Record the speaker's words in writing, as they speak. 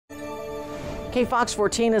Kfox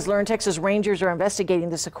 14 has learned Texas Rangers are investigating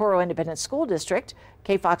the Socorro Independent School District.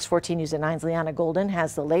 Kfox 14 News at 9's Liana Golden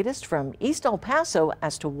has the latest from East El Paso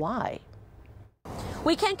as to why.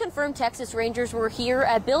 We can confirm Texas Rangers were here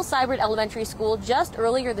at Bill Seibert Elementary School just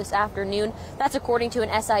earlier this afternoon. That's according to an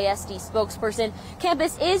SISD spokesperson.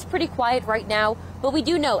 Campus is pretty quiet right now, but we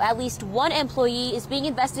do know at least one employee is being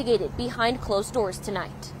investigated behind closed doors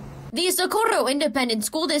tonight. The Socorro Independent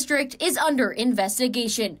School District is under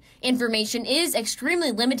investigation. Information is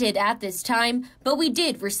extremely limited at this time, but we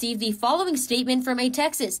did receive the following statement from a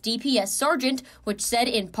Texas DPS sergeant, which said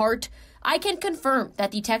in part, "I can confirm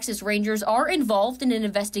that the Texas Rangers are involved in an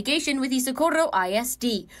investigation with the Socorro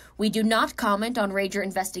ISD. We do not comment on Ranger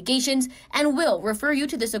investigations and will refer you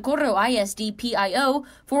to the Socorro ISD PIO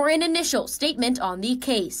for an initial statement on the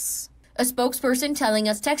case." A spokesperson telling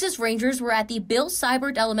us Texas Rangers were at the Bill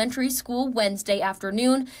Seibert Elementary School Wednesday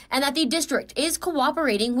afternoon and that the district is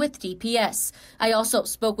cooperating with DPS. I also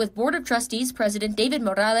spoke with Board of Trustees President David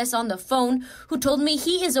Morales on the phone, who told me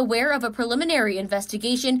he is aware of a preliminary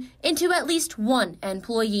investigation into at least one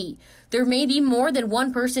employee. There may be more than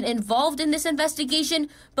one person involved in this investigation,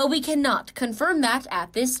 but we cannot confirm that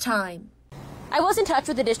at this time. I was in touch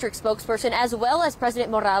with the district spokesperson as well as President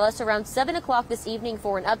Morales around 7 o'clock this evening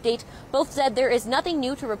for an update. Both said there is nothing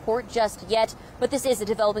new to report just yet, but this is a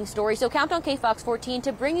developing story, so count on Kfox 14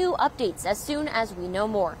 to bring you updates as soon as we know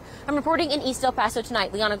more. I'm reporting in East El Paso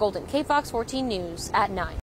tonight. Liana Golden, Kfox 14 News at 9.